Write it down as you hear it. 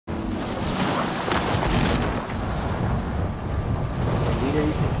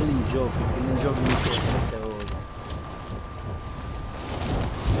joke mucho ese hoy.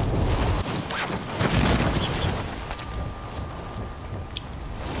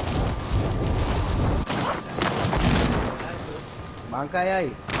 Banca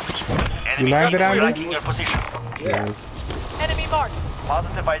ahí. Enemy team is tracking your position. Yeah. Enemy marked.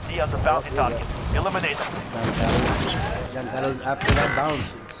 Positive ID on the bounty target. Eliminate them. Giancarlo after that bounce.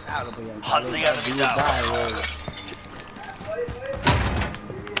 Hunt the enemy down.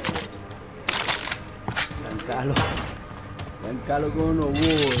 Giancarlo going to war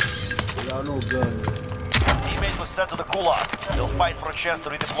without no gun. Teammate was sent to the gulag. They'll fight for a chance to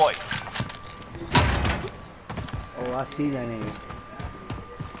redeploy. Oh, I see that nigga.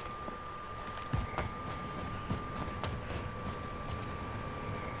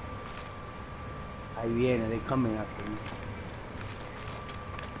 Ahí viene, they coming after me.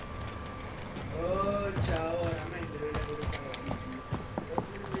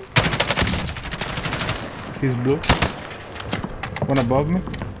 He's blue. One above me.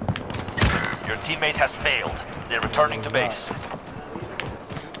 Your teammate has failed. They're returning to base.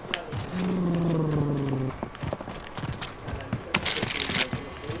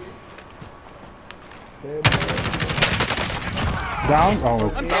 Down.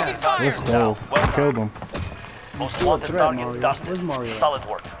 Oh, I'm taking fire. let's go. Well Killed him. Most wanted threat, target Mario. dusted. Where's Mario? Solid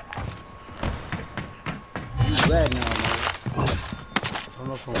work. He's red now, man. I don't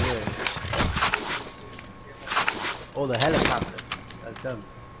know from where. Oh, the helicopter. That's them.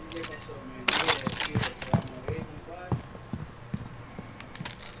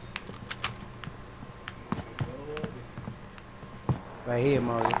 Right here,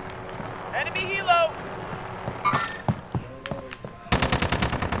 Mario. Enemy helo.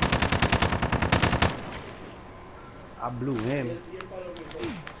 I blew him.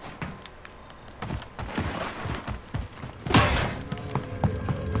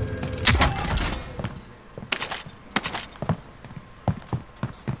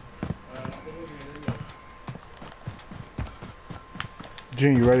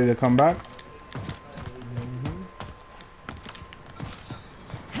 Gene, you ready to come back?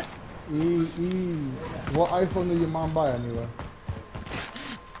 What iPhone did your mom buy anyway?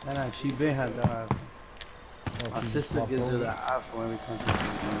 Nah, she been had the iPhone. My sister gives her the iPhone every time she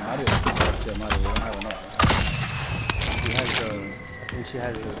comes in. I didn't have enough. She has the, I think she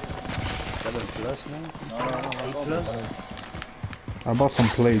has the 7 Plus now? No. 8 Plus? I bought some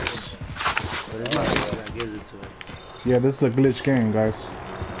plates. But it's my sister that gives it to her. Yeah, this is a glitch game, guys.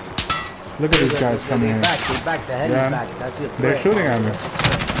 Look at these guys coming in. They're back, the head is back. That's your threat. They're shooting at me.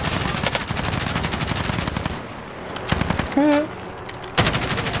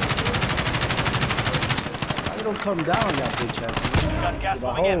 Why don't come down that bitch ass? Got gas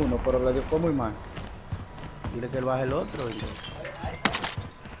moving Bajó in. uno, pero le dio muy mal. Dile que él baje el otro. Dile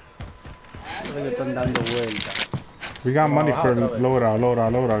que están dando vueltas. We got money for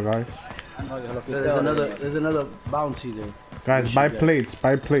loadout, guys. There's another bounty there. Guys, buy plates,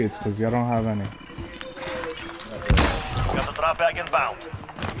 because y'all don't have any. Got the drop bag inbound.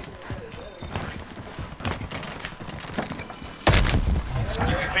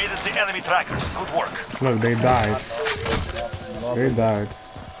 You evaded the enemy trackers. Good work. Look, they died. They died.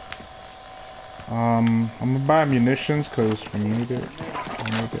 I'm gonna buy munitions, because we need it. I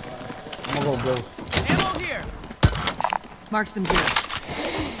need it. I'm gonna go blue. Ammo here. Mark some gear.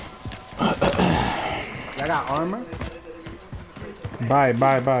 I got armor. Buy.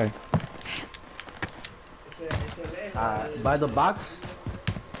 Buy the box.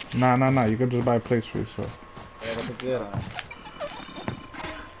 Nah. You can just buy plates for yourself.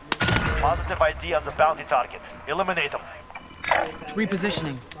 Positive ID on the bounty target. Eliminate them.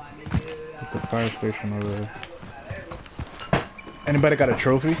 Repositioning. At the fire station over there. Anybody got a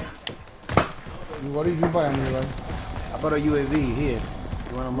trophy? What did you buy anyway? I bought a UAV here.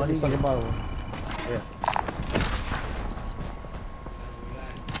 You want a money? Yeah. Yeah.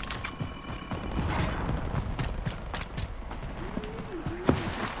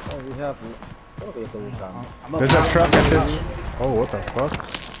 Oh, we have. There's a truck at this. Oh, what the fuck?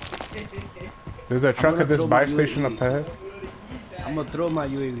 There's a truck at this buy station up ahead. I'm gonna throw my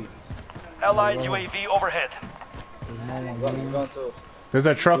UAV. Allied UAV overhead. There's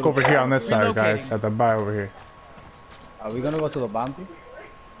a truck over here on this side, guys. At the buy over here. Are we gonna go to the bounty?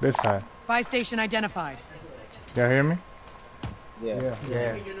 This side. Buy station identified. Y'all hear me? Yeah.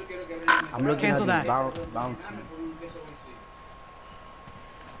 Yeah. I'm looking Cancel at that. this bounty.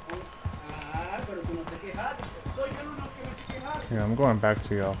 Yeah, I'm going back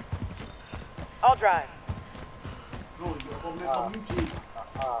to y'all. I'll drive.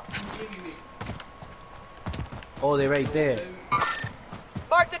 Oh, they're right there.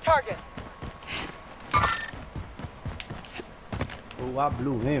 Mark the target. Oh, I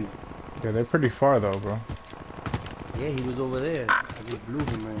blew him. Yeah, they're pretty far though, bro. Yeah, he was over there. I just blew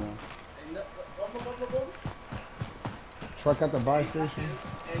him right now. Truck at the buy station.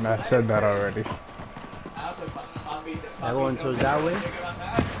 And I said that already. I going towards that way?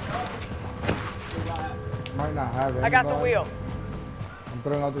 Might not have it. I got the wheel. I'm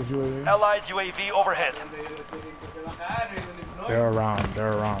throwing out this UAV. Allied UAV overhead. They're around.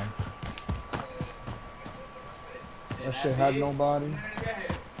 They're around. That shit had nobody.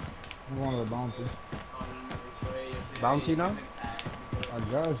 I'm going to the bounty. Bounty now?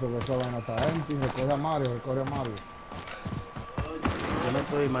 Allá eso, que esa vaina está empty. Recoge a Mario, recoge a Mario. Yo no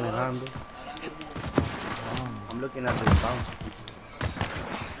estoy manejando. I'm looking at the bounty.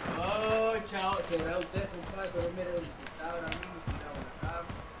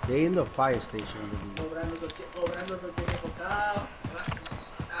 They in the fire station.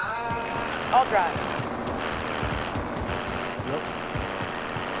 I'll drive. Yep.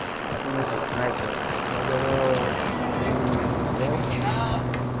 I think it's a sniper.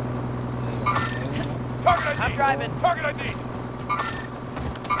 I'm driving. Target ID.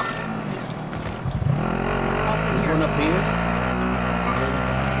 I'll sit Going here. up here?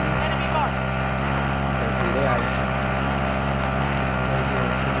 Enemy mark. Okay, there I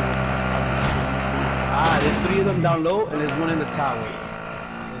Ah, there's 3 of them down low and there's one in the tower.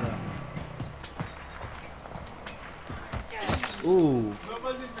 Ooh.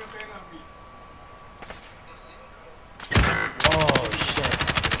 Oh shit.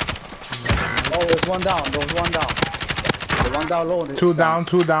 Oh, there's one down. There's one down. The one down low. Two down.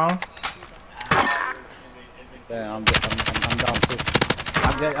 Two down. Yeah, I'm down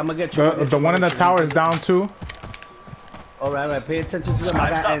too. I'm gonna get you. The one in the tower is down too. Alright, pay attention to them. I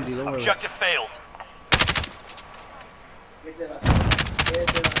Time's got Andy, up. don't worry. Objective failed.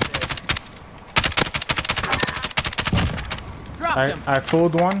 Dropped him. I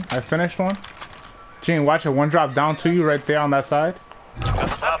fooled one. I finished one. Gene, watch it. One drop down to you right there on that side.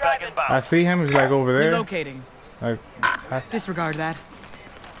 Got back I inbound. see him. He's like over there. Relocating. Like, Disregard that.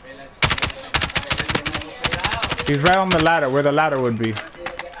 he's right on the ladder, where the ladder would be.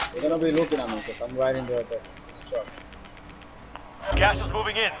 They're gonna be looking at me because I'm riding the truck. Gas is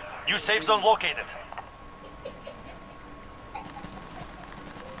moving in. New safe zone located.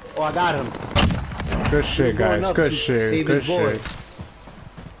 Oh, I got him. Good shit, Going guys. up Good to shit. save Good his boy. shit.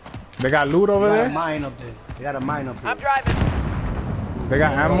 They got loot over They got a there. mine up there. They got a mine up I'm here. driving. They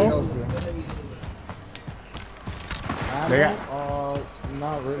got ammo. They got.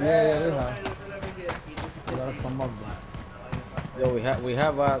 Not really. Yeah, they have. They gotta come up there. Yo, we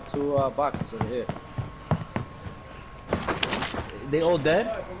have 2 boxes over here. They all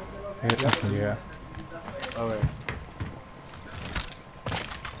dead? Yeah. Alright.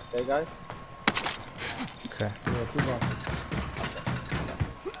 Hey guys. Okay. Yeah, 2 boxes.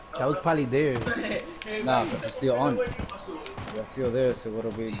 That was probably there. Nah, because it's still on. They're still there, so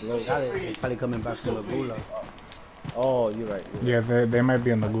it'll be low. They're probably coming back from the gulag. Oh, you're right. Yeah, they might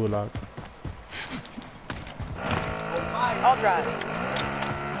be in the gulag. I'll drive.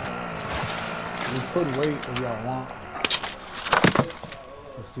 We could wait if y'all want to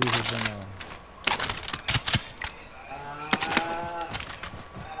see if it's gonna.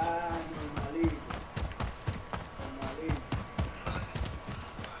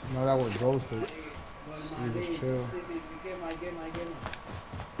 No, that was ghosted. You just chill.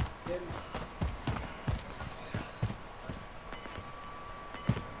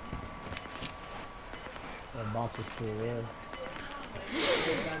 That box is still there.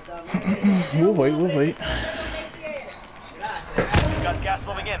 We'll wait. We'll wait. Got gas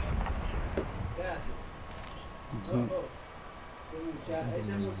moving in.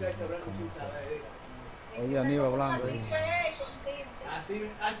 Oye, Aníbal hablando ahí.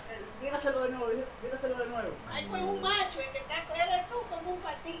 Dígaselo de nuevo, dígaselo de nuevo. Ay, pues un macho, el que está, eres tú como un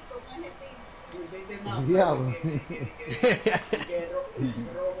patito, no es el Diablo.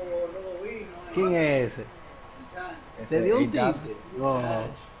 ¿Quién es ese? ¿Se dio un tinte? No.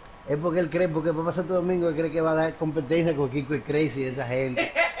 Es porque él cree, porque Papá Santo Domingo él cree que va a dar competencia con Kiko y Crazy, esa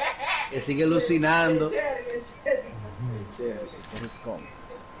gente. Que sigue alucinando.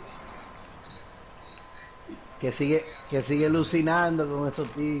 Que sigue alucinando con esos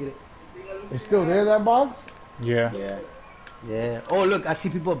tigres. It's still there, that box? Yeah. Yeah. Oh, look, I see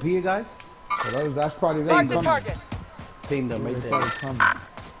people up here, guys. So that's probably them Mark the coming. target. Ping them right They're there. probably coming.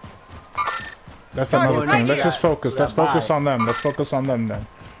 That's another Target thing. right Let's here. just focus. Let's focus on them. Let's focus on them then.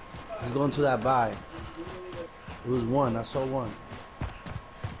 He's going to that buy. It was one. I saw one.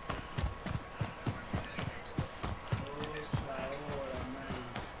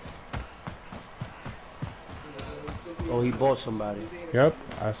 Oh, he bought somebody. Yep,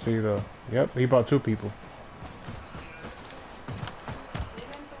 I see the. Yep, he bought 2 people.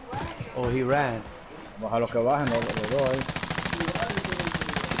 Oh, he ran. Baja los que bajen, los dos ahí.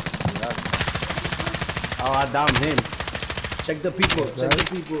 Oh, I downed him. Check the people. Check the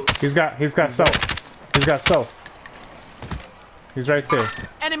people. He's got self. He's got self. He's right there.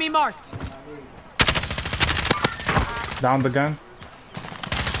 Enemy marked. Down the gun.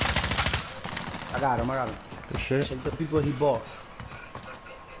 I got him. Good shit. Check the people he bought.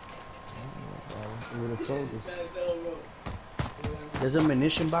 He would have told us. There's a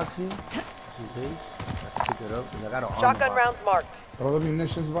munition box here. Okay. I can pick it up. I got an armor Shotgun box. rounds marked. Throw the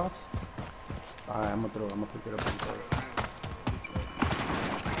munitions box. Alright, I'm gonna pick it up and throw it.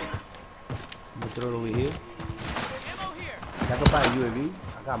 I'm gonna throw it over here. Ammo here. I can buy a UAV.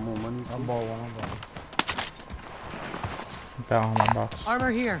 I got more money. I'm ball one. Down my box.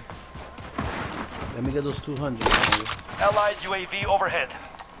 Armor here. Let me get those 200. Allied UAV overhead.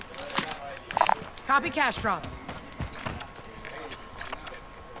 Copy cash drop.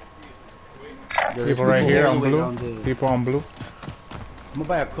 There's People right here all on the way blue. down there. People on blue. I'm gonna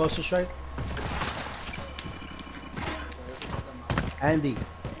buy a cluster strike. Andy.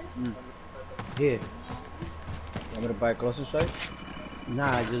 Here. I'm gonna buy a closer strike.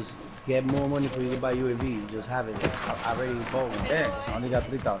 Nah, just get more money for you to buy UAV. Just have it. I already bought one. Yeah, I only got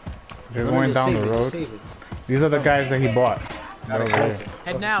 3,000. They're No, going just down save the it, just road. save it. These are the guys that he bought. Got They're a over closer. there.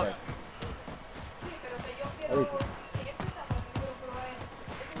 Heading out.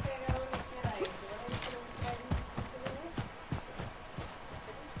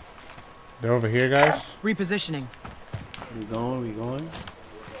 They're over here, guys. Repositioning. We going.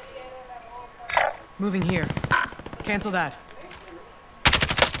 Moving here. Cancel that.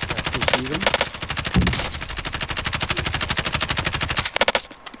 You see them?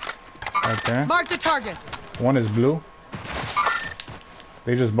 Right there. Mark the target. One is blue.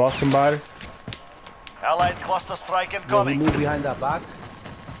 They just bought somebody. Allied cluster strike Yo, he incoming. moved behind that box.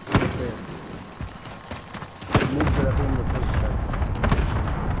 Right there. He moved to the room the cluster strike.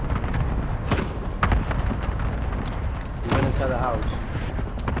 He went inside the house.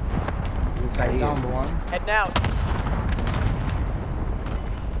 Inside here. Down the one. Heading out.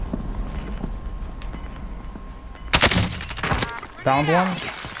 Downed one.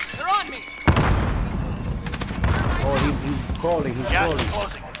 They're on me. Oh, he's crawling. He's Gas is crawling.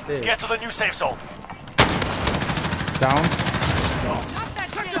 closing. There. Get to the new safe zone. Down. Knock that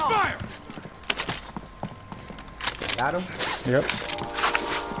shit off. Got him? Yep. Shit.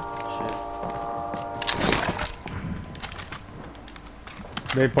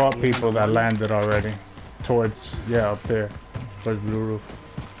 They bought people that landed already. Towards, yeah, up there. Towards blue roof.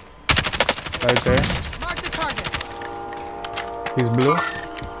 Right there. Mark the target. He's blue.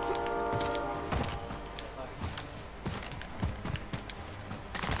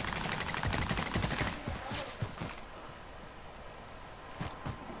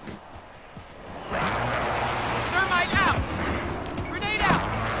 Thermite out. Grenade out.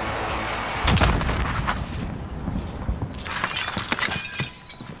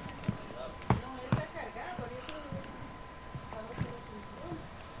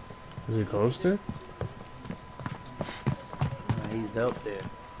 Is he ghosted? Nah, he's up there.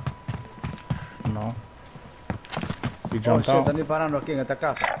 No. He Oh jumped shit, out. están disparando aquí en esta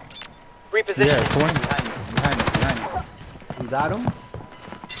casa. Yeah, 20. Behind me. You got him?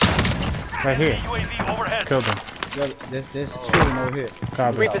 Right here. UAV overhead. Killed him. Yo, this shooting over here.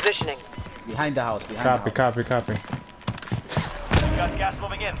 Copy. Repositioning. Behind the house. Copy, copy, copy. We got gas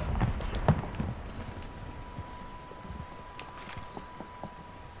moving in.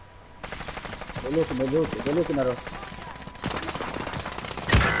 They're looking at us.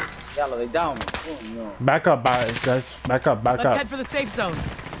 Yeah, they down me. Oh no. Back up, guys. Back up, back Let's up. head for the safe zone.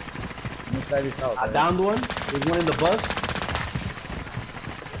 I'm inside this house. I downed one. There's one in the bus.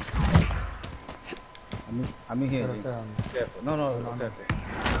 I'm in here. Careful. No, careful.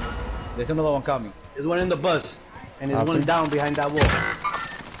 There's another one coming. There's one in the bus. And there's one down behind that wall.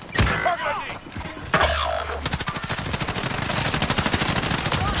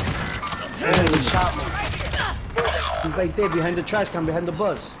 Oh, he shot me. He's right there behind the trash can, behind the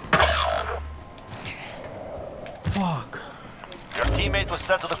bus. Fuck. Your teammate was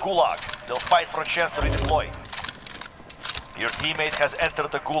sent to the gulag. They'll fight for a chance to redeploy. Your teammate has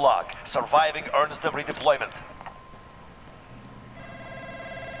entered the gulag. Surviving earns them redeployment.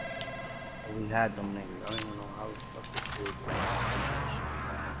 We had them niggas. I don't even know how the fuck this dude.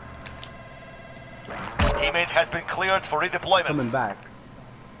 Teammate has been cleared for redeployment. Coming back.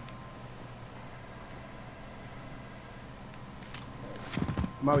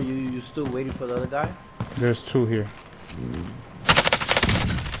 Mario, you still waiting for the other guy? There's 2 here.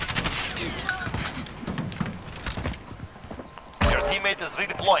 Your teammate is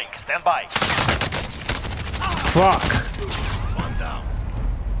redeploying. Stand by. Fuck. One down.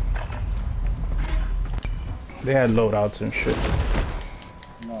 They had loadouts and shit.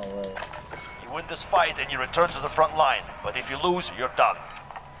 No way. You win this fight and you return to the front line. But if you lose, you're done.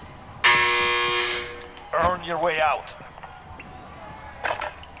 Earn your way out.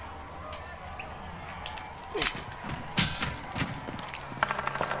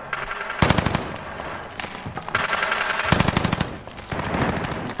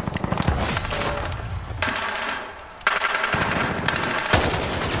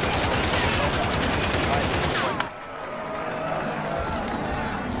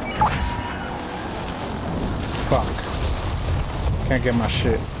 Fuck. Can't get my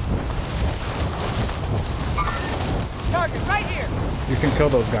shit. Target right here. You can kill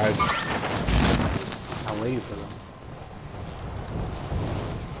those guys. I'm waiting for them.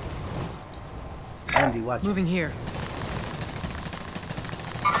 Andy, watch. Moving here.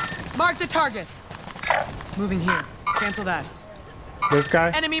 Mark the target. Moving here. Cancel that. This guy?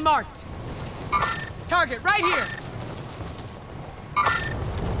 Enemy marked. Target right here.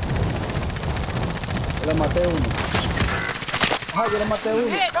 Yo le maté uno. Ah, yo le maté uno.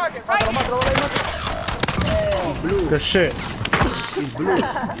 Hit. Target right here. Blue. Good shit. He's blue.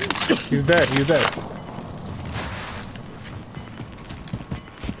 He's dead. He's dead.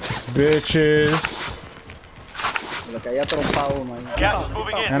 Bitches. Lo que haya trompado uno ahí. Gas is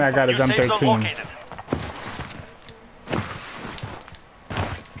moving in. And I got his Your safe zone M13. located.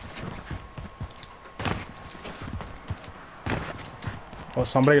 Oh,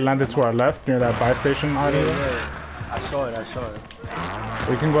 somebody landed to our left near that buy station out here. Yeah. I saw it. I saw it.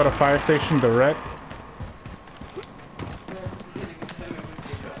 We can go to fire station direct.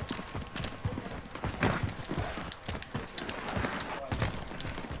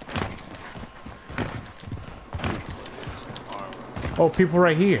 Oh, people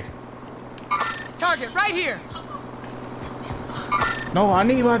right here. Target right here. No, I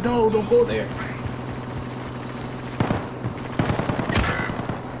need my dough. Don't go there.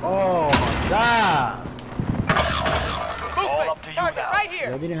 Oh my god! It's all up to you Target now. right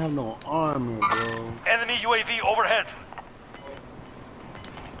here. I didn't have no armor, bro. Enemy UAV overhead.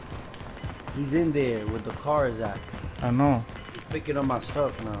 He's in there with the cars at. I know. He's picking up my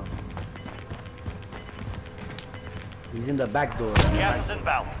stuff now. He's in the back door. Gas is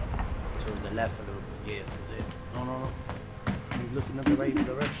inbound. To the left a little bit. Yeah, to there. No, no, no. He's looking at the right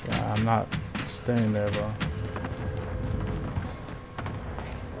direction. Yeah, I'm not staying there, bro.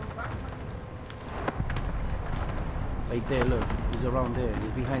 Right there, look. He's around there.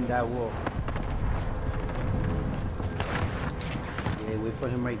 He's behind that wall. Yeah, wait for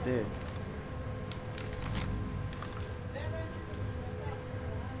him right there.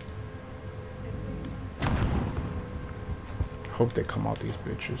 Hope they come out these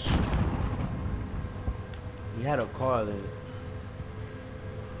bitches. He had a car there.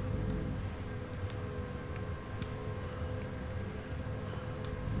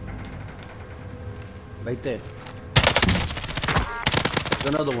 Right there.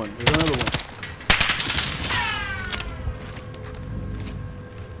 There's another one. There's another one.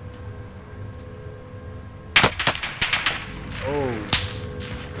 Oh.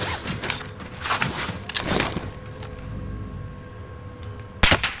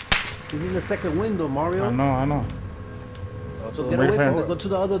 He's in the second window, Mario. I know, I know. So get Wait away for from him. it. Go to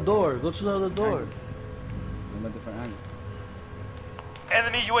the other door. Go to the other door. I'm a different angle.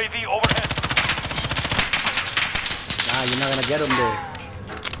 Enemy UAV overhead. Nah, you're not gonna get him there.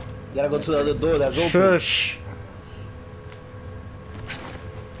 You gotta go to the other door that's open. Shush.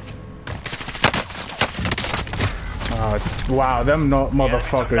 Wow, them Yeah, we took that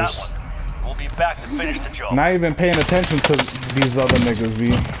motherfuckers. one. We'll be back to finish the job. Not even paying attention to these other niggas,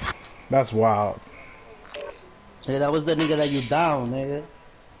 B. That's wild. Hey, that was the nigga that you down, nigga.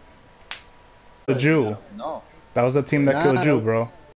 The Jew. No. That was the team that Nah, killed you, bro.